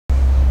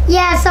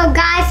Yeah, so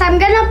guys, I'm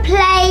gonna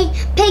play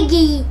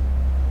Piggy.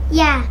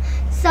 Yeah,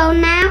 so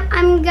now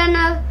I'm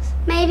gonna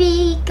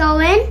maybe go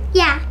in.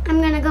 Yeah, I'm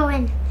gonna go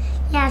in.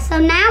 Yeah, so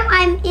now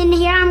I'm in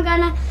here. I'm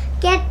gonna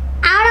get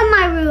out of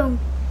my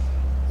room.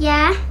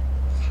 Yeah.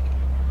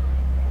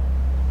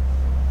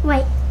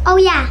 Wait. Oh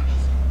yeah.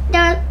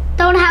 They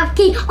don't have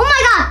key. Oh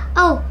my god.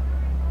 Oh.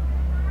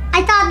 I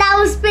thought that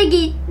was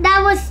Piggy.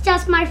 That was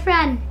just my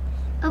friend.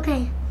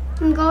 Okay.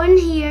 I'm going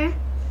here.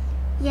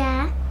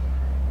 Yeah.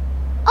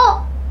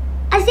 Oh.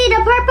 I see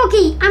the purple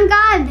key. I'm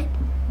got it.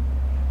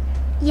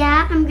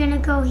 Yeah, I'm gonna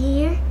go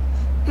here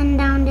and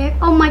down there.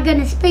 Oh my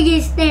goodness,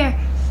 Piggy's there.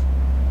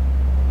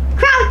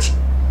 Crouch.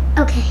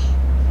 Okay.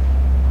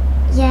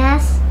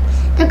 Yes.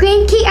 The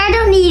green key, I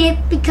don't need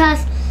it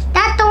because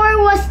that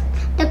door was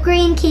the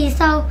green key.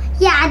 So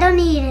yeah, I don't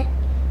need it.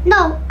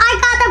 No, I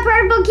got the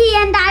purple key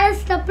and that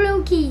is the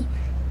blue key.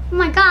 Oh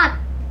my god.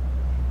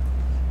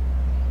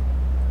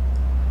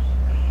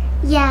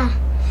 Yeah.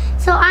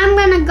 So I'm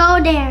gonna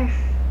go there.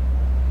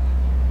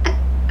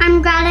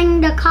 I'm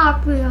grabbing the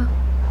cartwheel.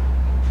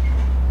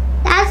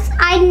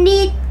 I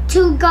need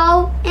to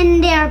go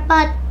in there,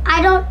 but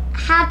I don't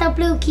have the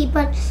blue key.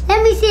 But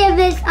let me see if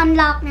it's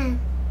unlocked now.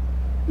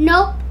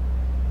 Nope,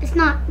 it's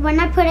not. When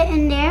I put it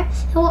in there,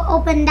 it will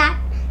open that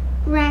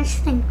wrench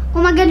thing.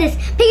 Oh my goodness,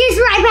 Piggy's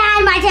right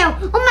behind my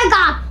tail. Oh my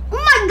god,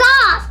 oh my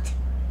god.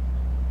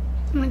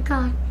 Oh my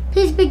god,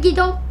 please Piggy,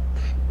 don't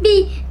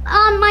be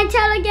on my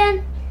tail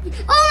again.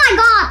 Oh my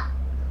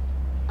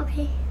god.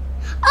 Okay.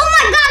 Oh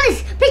my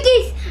goodness,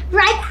 Piggy's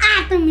right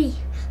after me.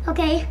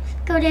 Okay,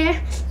 go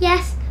there.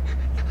 Yes.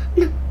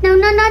 No.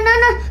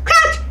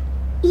 Crouch.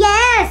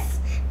 Yes.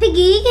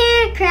 Piggy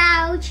here,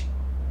 crouch.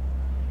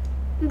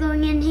 I'm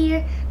going in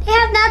here. They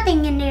have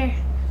nothing in there.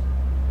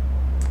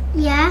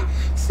 Yeah.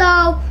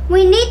 So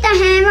we need the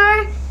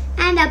hammer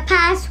and the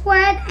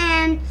password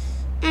and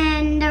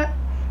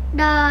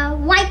the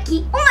white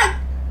key. Oh my!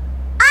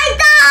 I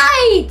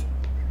died.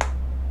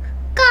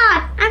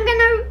 God,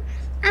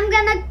 I'm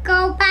gonna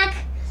go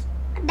back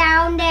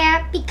down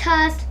there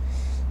because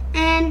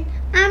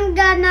I'm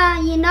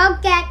gonna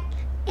get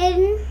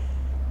in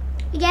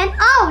again.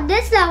 Oh,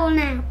 this level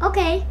now.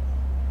 Okay.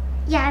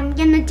 Yeah, I'm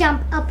gonna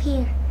jump up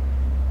here.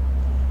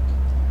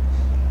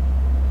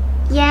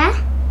 Yeah.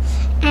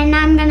 And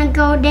I'm gonna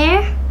go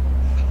there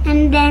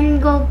and then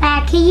go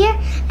back here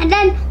and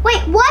then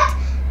wait, what?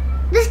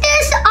 The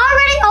stairs are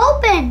already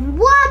open.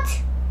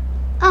 What?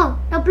 Oh,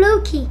 the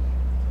blue key.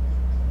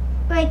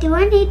 Wait, do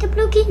I need the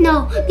blue key?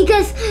 No,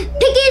 because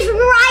Piggy's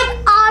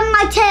right on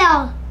my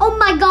tail. Oh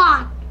my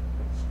god.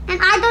 And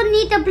I don't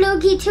need the blue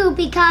key too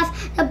because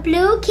the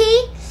blue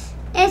key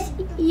is,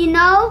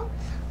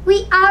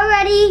 we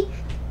already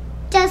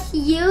just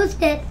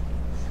used it.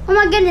 Oh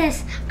my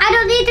goodness. I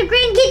don't need the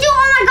green key too.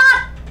 Oh my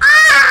god.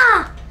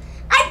 Ah!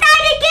 I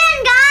died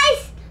again,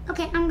 guys.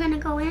 Okay, I'm gonna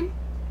go in.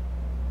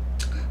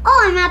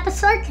 Oh, I'm at the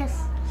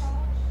circus.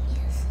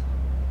 Yes.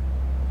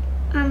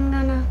 I'm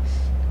gonna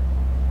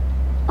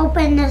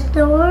open this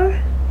door.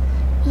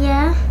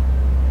 Yeah.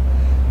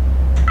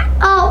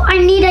 Oh, I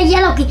need a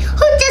yellow key.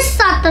 Who just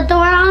shut the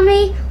door on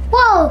me?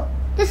 Whoa,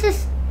 this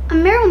is a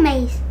mirror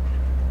maze.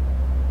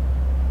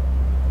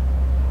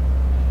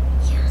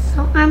 Yeah,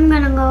 so I'm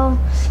gonna go.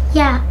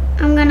 Yeah,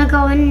 I'm gonna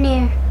go in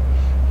there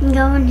and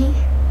go in here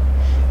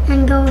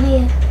and go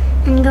here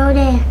and go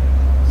there.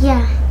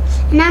 Yeah,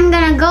 and I'm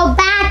gonna go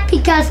back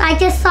because I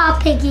just saw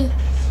Piggy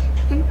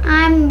and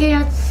I'm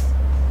just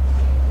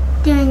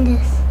doing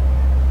this.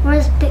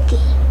 Where's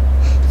Piggy?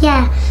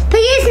 Yeah,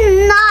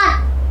 Piggy's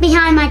not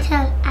behind my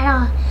tail at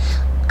all.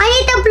 I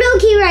need the blue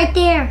key right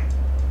there.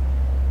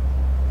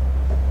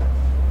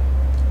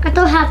 I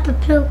don't have the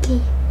blue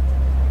key.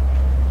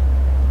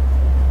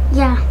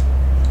 Yeah.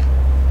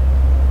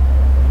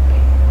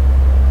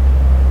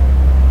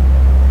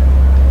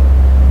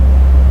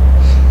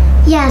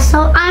 Yeah,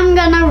 so I'm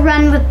gonna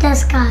run with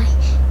this guy.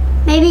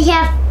 Maybe he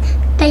have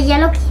the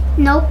yellow key.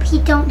 Nope, he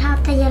don't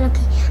have the yellow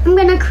key. I'm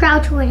gonna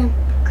crouch with him.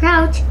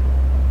 Crouch.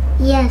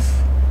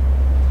 Yes.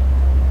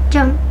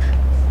 Jump.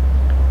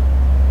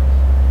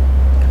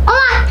 Oh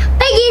my,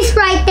 Piggy's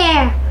right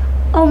there.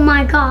 Oh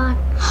my god.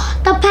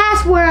 The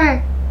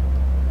password.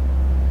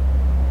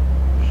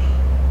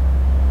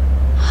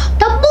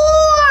 The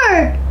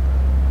board.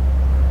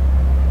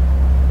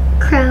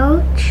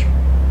 Crouch.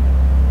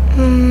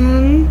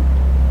 And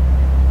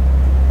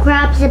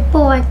grab the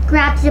board.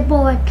 Grab the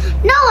board.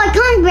 No, I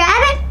can't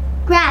grab it.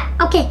 Grab.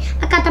 Okay,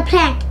 I got the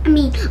plank.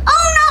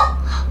 Oh no.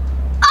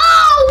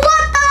 Oh,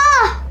 what the?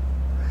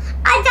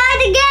 I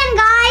died again,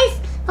 guys.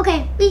 Okay,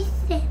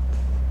 reset.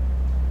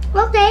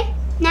 Okay,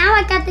 now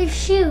I got the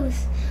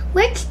shoes.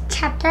 Which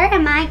chapter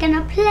am I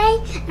gonna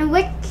play and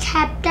which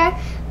chapter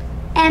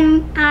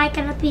am I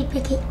gonna be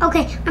Piggy?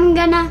 Okay, I'm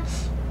gonna,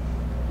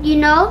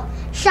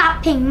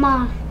 shopping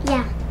mall.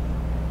 Yeah.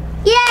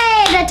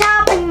 Yay, the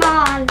shopping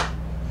mall.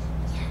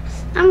 Yeah.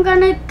 I'm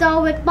gonna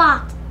go with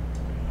bot.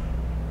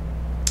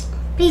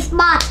 Please,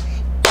 bot.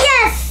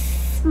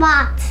 Yes,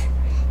 bot.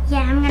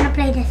 Yeah, I'm gonna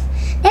play this.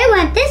 They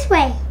went this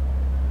way.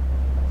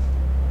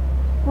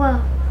 Whoa.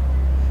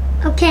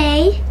 Okay.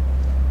 Okay.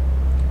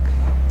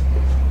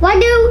 Why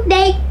do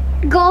they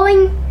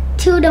going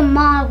to the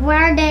mall? Where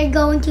are they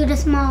going to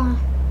this mall?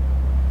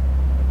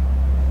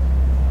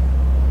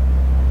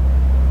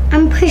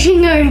 I'm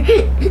pushing her.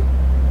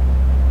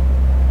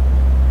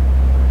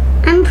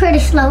 I'm pretty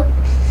slow.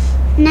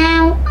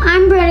 Now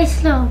I'm pretty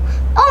slow.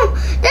 Oh,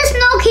 there's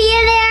no key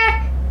in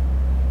there.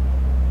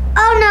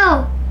 Oh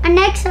no, an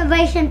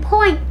excavation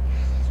point.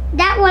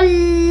 That will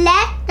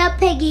let the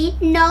piggy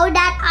know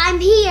that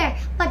I'm here.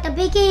 But the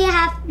piggy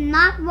has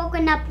not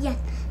woken up yet,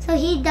 so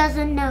he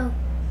doesn't know.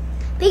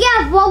 Piggy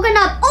has woken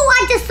up. Oh,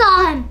 I just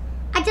saw him.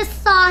 I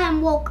just saw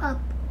him woke up.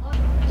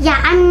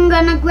 Yeah, I'm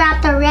gonna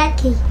grab the red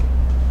key.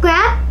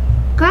 Grab.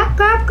 Okay, I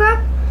got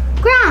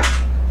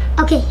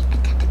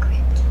the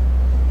red key.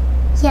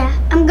 Yeah,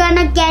 I'm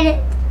gonna get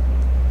it.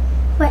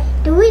 Wait,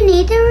 do we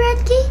need the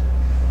red key?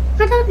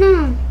 I don't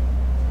know.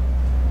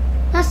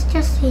 Let's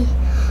just see.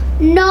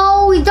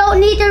 No, we don't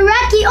need the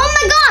red key. Oh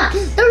my god!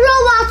 The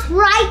robot's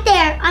right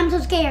there. I'm so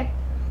scared.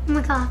 Oh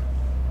my god.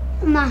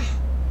 Oh my.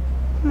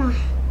 Oh my.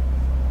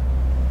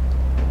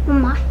 Oh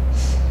my.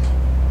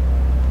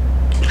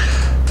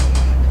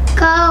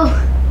 Go.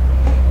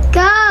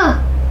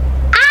 Ah!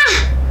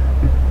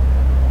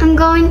 I'm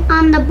going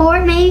on the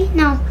board maybe?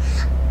 No.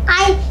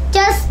 I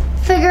just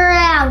figured it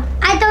out.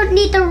 I don't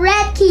need the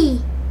red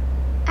key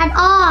at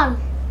all.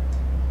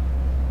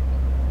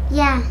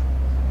 Yeah.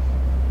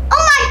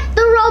 Oh my!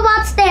 The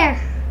robot's there.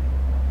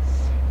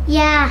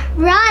 Yeah.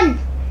 Run.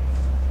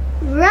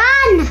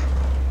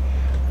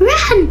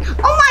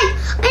 Oh my!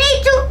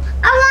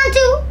 I want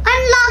to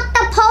unlock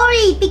the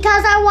pony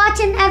because I watch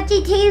an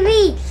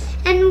FGTV.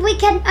 And we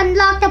can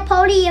unlock the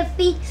pony if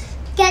we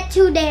get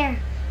to there.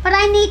 But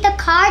I need the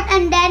card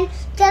and then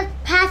just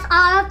pass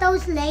all of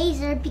those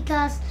lasers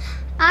because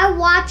I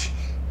watch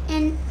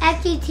in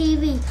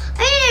FGTV.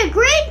 I need a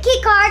green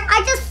key card.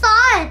 I just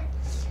saw it.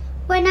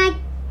 When I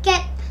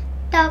get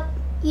the,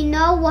 you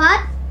know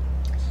what?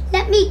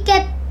 Let me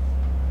get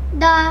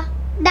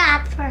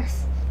that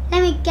first.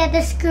 Let me get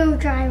the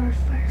screwdriver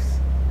first.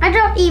 I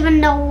don't even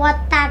know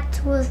what that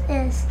tool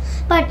is.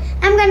 But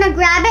I'm gonna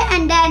grab it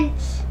and then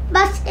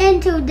bust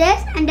into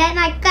this, and then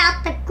I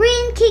got the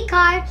green key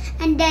card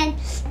and then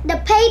the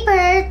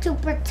paper to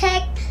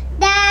protect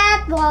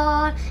that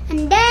wall,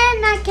 and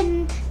then I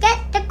can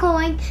get the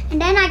coin, and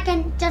then I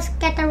can just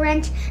get the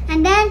wrench,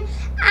 and then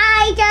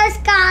I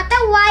just got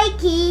the white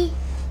key.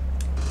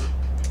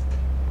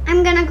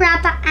 I'm gonna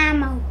grab the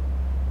ammo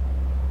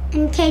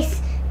in case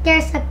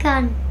there's a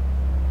gun.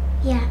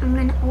 Yeah, I'm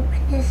gonna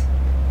open this.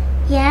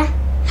 Yeah.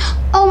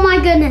 Oh my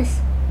goodness.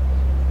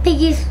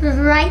 Piggy's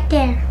right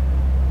there.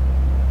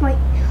 Wait,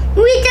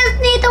 we just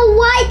need the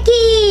white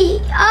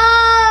key.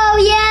 Oh,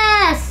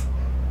 yes.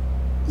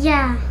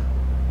 Yeah.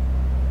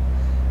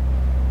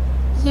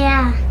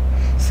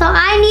 So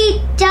I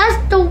need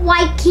just the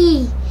white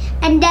key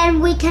and then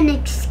we can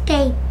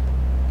escape.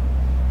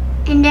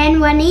 And then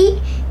when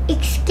he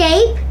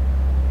escape,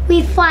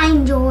 we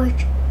find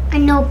George. I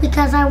know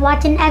because I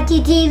watch an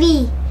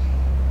FGTV.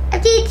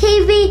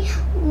 FGTV,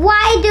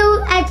 why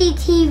do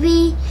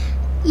FGTV,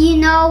 you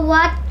know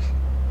what?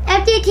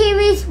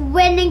 FGTV's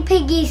winning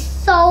Piggy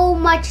so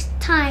much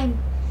time.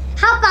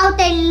 How about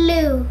they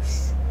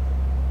lose?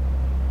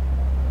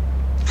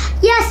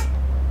 Yes.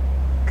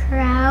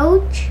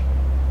 Crouch.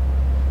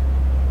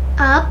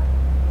 Up.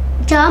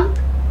 Jump.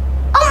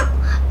 Oh,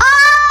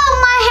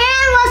 my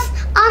hand was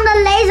on the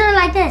laser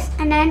like this.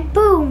 And then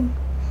boom.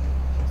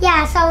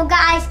 Yeah, so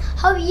guys,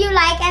 hope you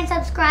like and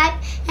subscribe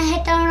and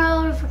hit the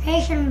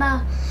notification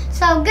bell.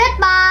 So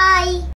goodbye.